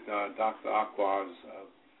concluded Dr. Akbar's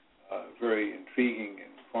very intriguing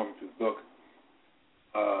and informative book,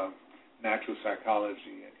 Natural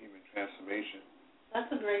Psychology and Human Transformation.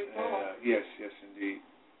 That's a great book. Yes, indeed.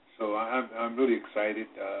 So I'm really excited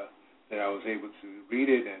that I was able to read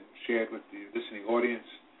it and share it with the listening audience,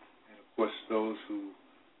 and of course those who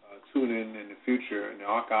tune in the future in the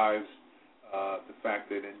archives. The fact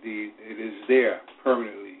that indeed it is there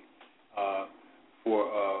permanently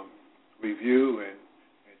for review and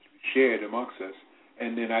to be shared amongst us.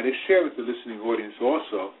 And then I just share with the listening audience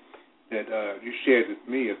also that you shared with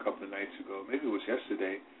me a couple of nights ago, maybe it was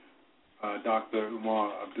yesterday, Dr.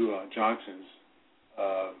 Umar Abdullah Johnson's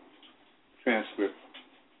transcript,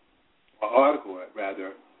 article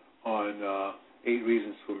rather, on 8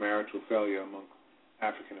 reasons for marital failure among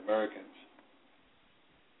African Americans.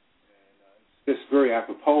 It's very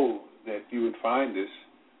apropos that you would find this,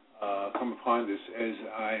 come upon this, as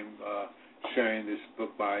I'm sharing this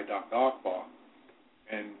book by Dr. Akbar.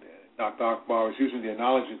 And Dr. Akbar is using the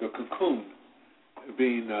analogy of the cocoon,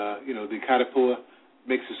 being, the caterpillar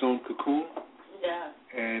makes its own cocoon. Yeah.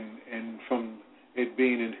 And from it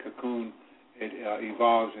being in the cocoon, it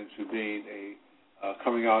evolves into being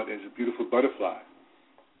coming out as a beautiful butterfly.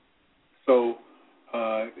 So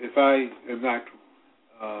if I am not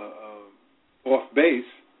off base,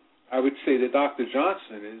 I would say that Dr.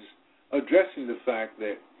 Johnson is addressing the fact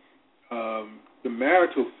that the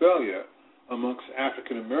marital failure amongst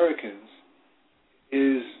African Americans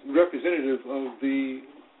is representative of the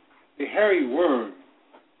hairy worm,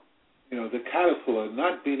 the caterpillar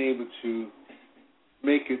not being able to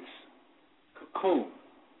make its cocoon,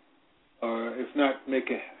 or if not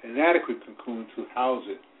make an adequate cocoon to house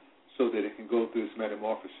it so that it can go through its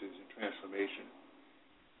metamorphosis and transformation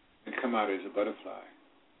and come out as a butterfly.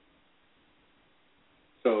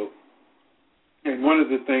 So, and one of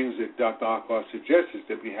the things that Dr. Akbar suggests is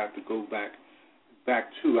that we have to go back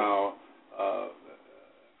to our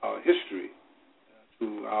history,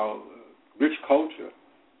 to our rich culture,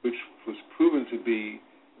 which was proven to be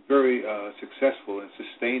very successful in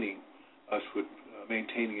sustaining us with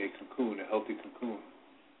maintaining a cocoon, a healthy cocoon,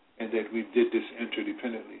 and that we did this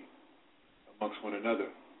interdependently amongst one another,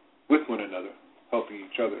 with one another, helping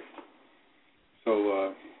each other.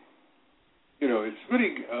 So, it's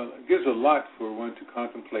really gives a lot for one to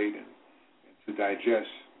contemplate and to digest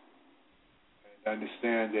and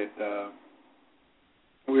understand that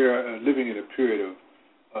we are living in a period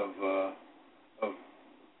of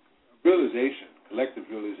realization, collective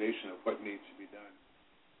realization of what needs to be done.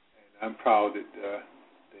 And I'm proud that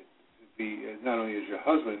to be not only as your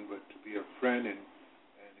husband, but to be a friend and a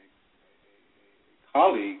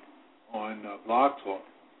colleague on Blog Talk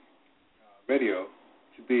Radio,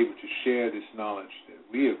 to be able to share this knowledge that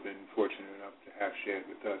we have been fortunate enough to have shared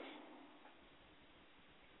with us.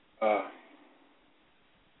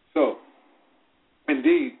 So,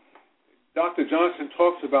 indeed, Dr. Johnson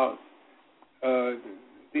talks about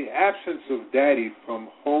the absence of daddy from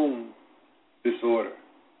home disorder.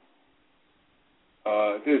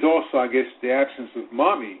 There's also, I guess, the absence of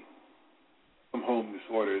mommy from home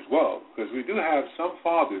disorder as well, because we do have some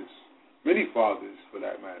fathers, many fathers for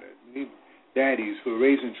that matter, many daddies who are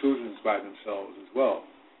raising children by themselves as well,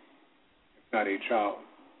 if not a child.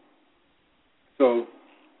 So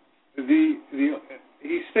he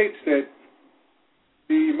states that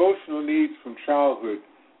the emotional needs from childhood,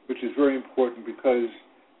 which is very important because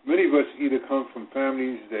many of us either come from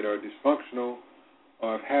families that are dysfunctional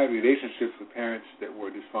or have had relationships with parents that were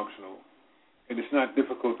dysfunctional. And it's not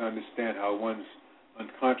difficult to understand how one's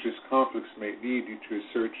unconscious conflicts may lead you to a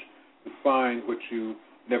search to find what you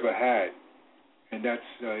never had. And that's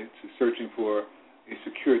searching for a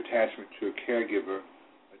secure attachment to a caregiver,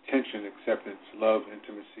 attention, acceptance, love,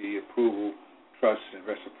 intimacy, approval, trust, and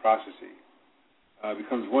reciprocity.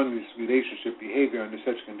 Becomes one's relationship behavior under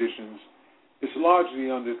such conditions is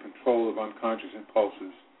largely under control of unconscious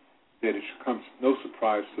impulses, that it comes no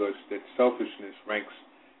surprise to us that selfishness ranks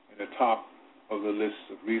in the top of the list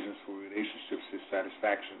of reasons for relationships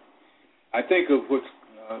dissatisfaction. I think of what's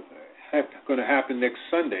going to happen next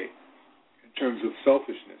Sunday in terms of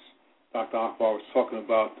selfishness. Dr. Akbar was talking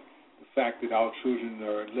about the fact that our children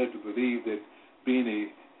are led to believe that being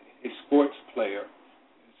a sports player, a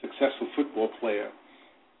successful football player,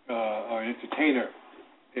 or an entertainer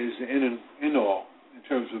is an end-all in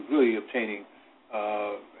terms of really obtaining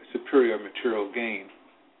superior material gain and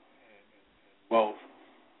wealth.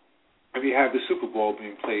 And we have the Super Bowl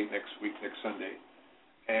being played next Sunday.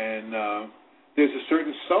 And there's a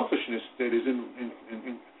certain selfishness that is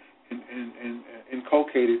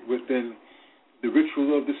inculcated within the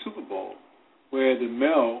ritual of the Super Bowl, where the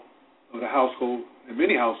male of the household, in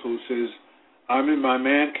many households, says, I'm in my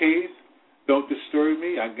man cave, don't disturb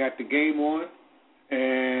me, I got the game on,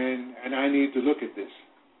 and I need to look at this,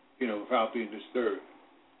 without being disturbed.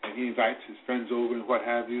 And he invites his friends over and what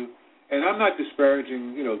have you. And I'm not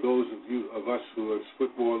disparaging, those of us who are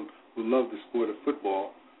football, who love the sport of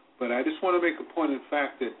football, but I just want to make a point in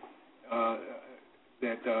fact that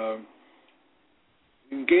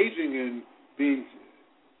engaging in being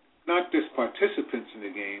not just participants in the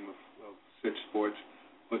game of such sports,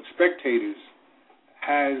 but spectators,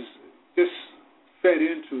 has just fed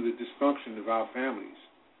into the dysfunction of our families.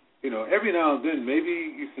 Every now and then,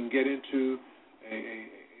 maybe you can get into a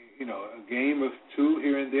game of two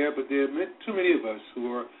here and there, but there are too many of us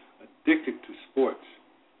who are addicted to sports.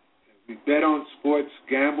 We bet on sports,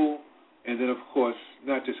 gamble, and then, of course,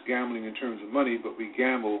 not just gambling in terms of money, but we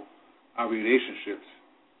gamble our relationships.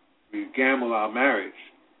 We gamble our marriage,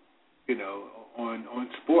 on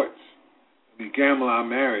sports. We gamble our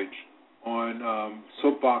marriage on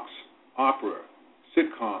soapbox opera,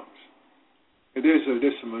 sitcoms. And there's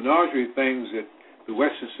a menagerie of things that the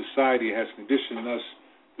Western society has conditioned us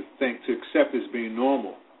to accept as being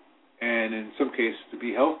normal, and in some cases to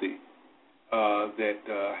be healthy, that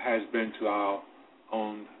has been to our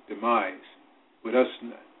own demise, with us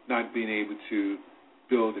not being able to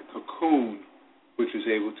build a cocoon which is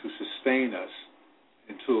able to sustain us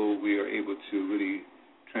until we are able to really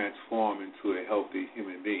transform into a healthy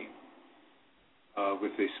human being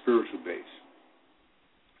with a spiritual base.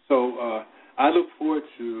 So I look forward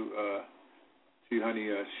to honey,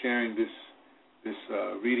 sharing this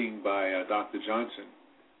reading by Dr. Johnson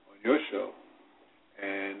on your show,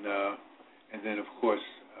 and then of course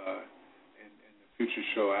in the future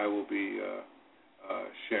show I will be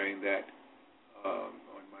sharing that on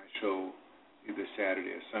my show either Saturday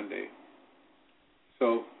or Sunday.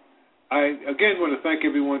 So I again want to thank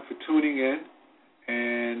everyone for tuning in,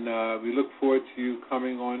 and we look forward to you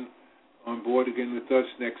coming on board again with us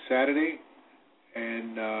next Saturday,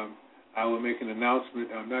 and I will make an announcement.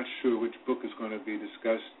 I'm not sure which book is going to be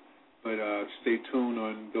discussed but stay tuned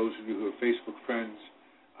on those of you who are Facebook friends.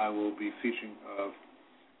 I will be featuring,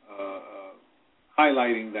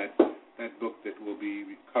 highlighting that book that will be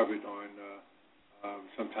covered on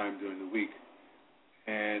sometime during the week.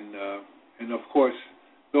 And of course,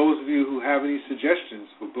 those of you who have any suggestions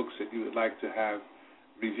for books that you would like to have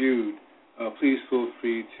reviewed, please feel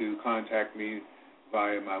free to contact me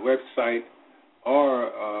via my website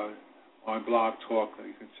or on Blog Talk.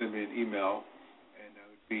 You can send me an email, and I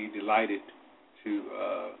would be delighted to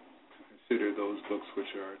consider those books which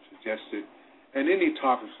are suggested, and any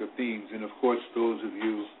topics or themes. And, of course, those of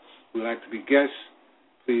you who would like to be guests,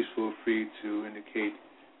 please feel free to indicate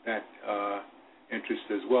that interest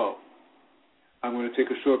as well. I'm going to take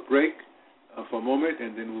a short break for a moment,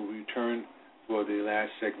 and then we'll return for the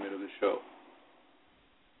last segment of the show.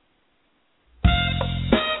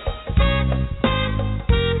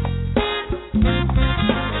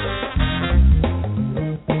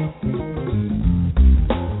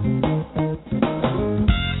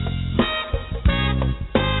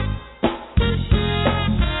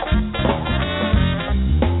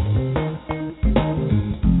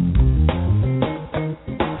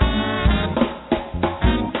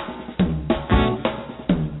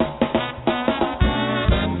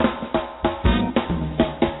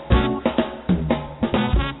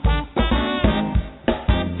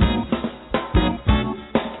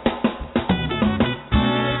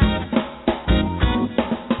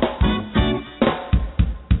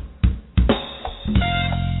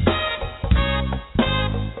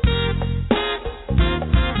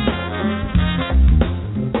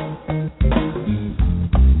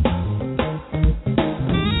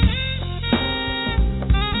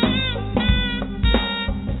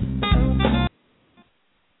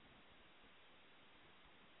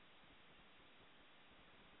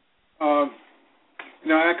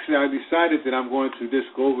 I decided that I'm going to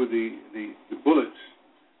just go over the bullets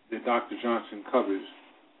that Dr. Johnson covers,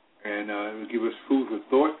 and it will give us food for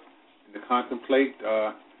thought and to contemplate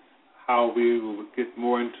how we will get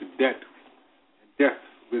more into depth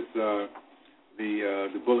with the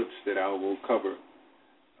bullets that I will cover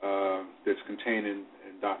that's contained in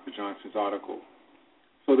Dr. Johnson's article.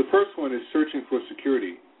 So the first one is searching for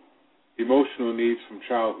security, emotional needs from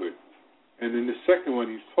childhood. And then the second one,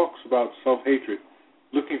 he talks about self-hatred,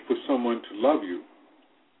 looking for someone to love you.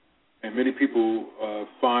 And many people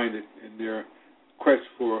find that in their quest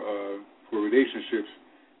for relationships,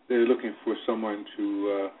 they're looking for someone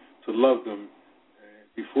to love them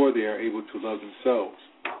before they are able to love themselves.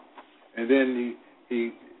 And then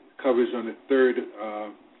he covers on the third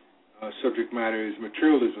subject matter is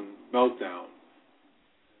materialism, meltdown.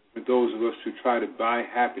 For those of us who try to buy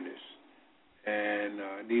happiness. And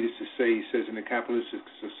needless to say, he says in a capitalistic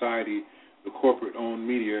society, the corporate-owned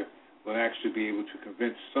media will actually be able to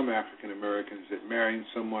convince some African Americans that marrying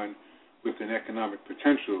someone with an economic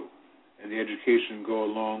potential and the education go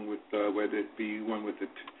along with whether it be one with an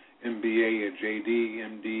MBA, a JD,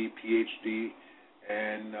 MD, PhD,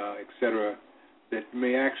 and et cetera, that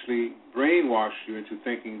may actually brainwash you into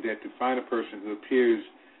thinking that to find a person who appears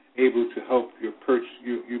able to help you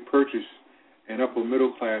purchase an upper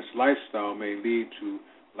middle-class lifestyle may lead to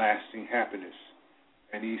lasting happiness.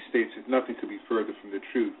 And he states that nothing could be further from the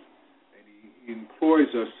truth. And he implores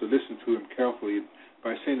us to listen to him carefully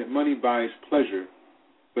by saying that money buys pleasure,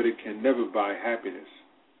 but it can never buy happiness.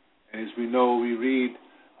 And as we know, we read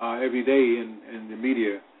every day in the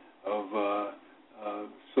media of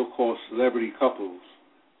so-called celebrity couples,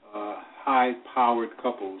 high-powered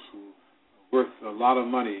couples who are worth a lot of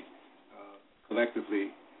money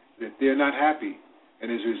collectively, that they're not happy.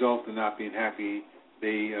 And as a result of not being happy,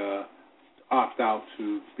 they opt out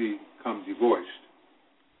to become divorced.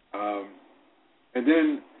 And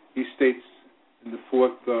then he states in the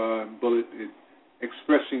fourth bullet,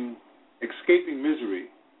 escaping misery,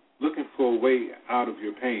 looking for a way out of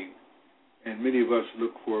your pain. And many of us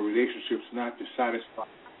look for relationships not to satisfy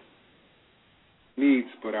needs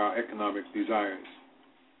but our economic desires.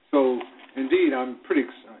 So, indeed, I'm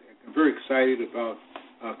very excited about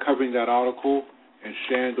covering that article and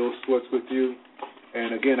sharing those thoughts with you.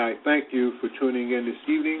 And again, I thank you for tuning in this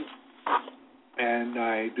evening, and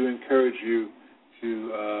I do encourage you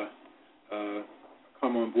to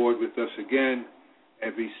come on board with us again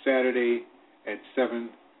every Saturday at 7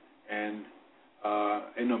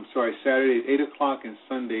 Saturday at 8 o'clock and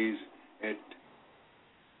Sundays at.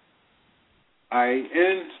 I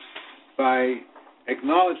end by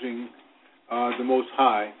acknowledging the Most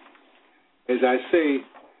High as I say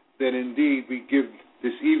that indeed we give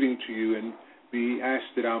this evening to you, and we ask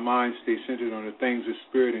that our minds stay centered on the things of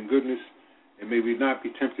spirit and goodness, and may we not be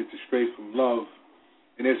tempted to stray from love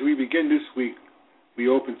And as we begin this week, we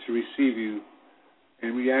open to receive you,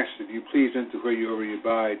 and we ask that you please enter where you already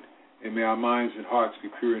abide, and may our minds and hearts be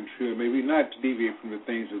pure and true, and may we not deviate from the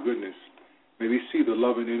things of goodness. May we see the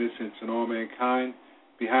love and innocence in all mankind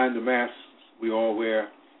behind the masks we all wear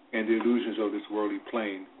and the illusions of this worldly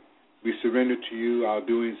plane. We surrender to you our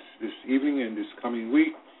doings this evening and this coming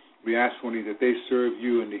week. We ask only that they serve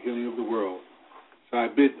you in the healing of the world. So I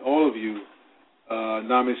bid all of you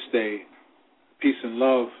namaste, peace and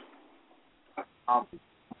love,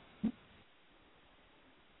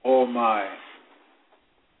 all my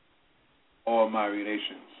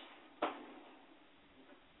relations.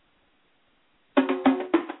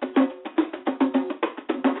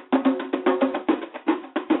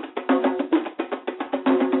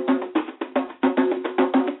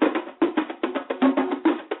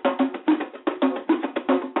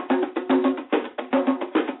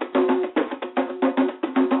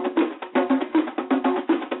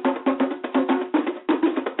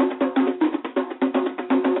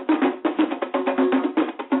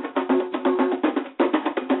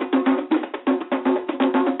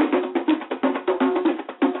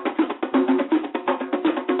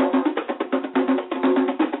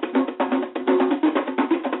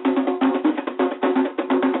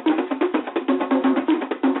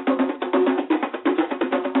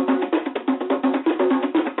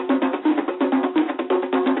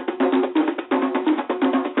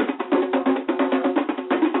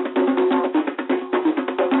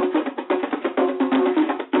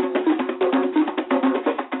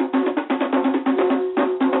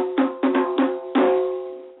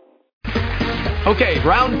 Okay,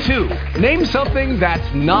 round two. Name something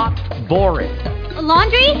that's not boring. A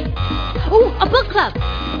laundry? Ooh, a book club.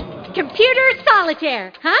 Computer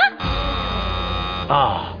solitaire, huh?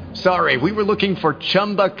 Ah, sorry, we were looking for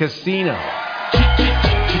Chumba Casino.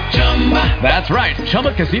 That's right,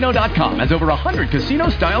 ChumbaCasino.com has over 100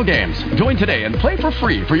 casino-style games. Join today and play for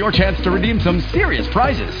free for your chance to redeem some serious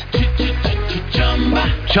prizes.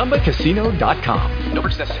 ChumbaCasino.com. No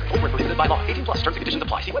purchase necessary. Void where prohibited by law. 18+ terms and conditions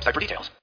apply. See website for details.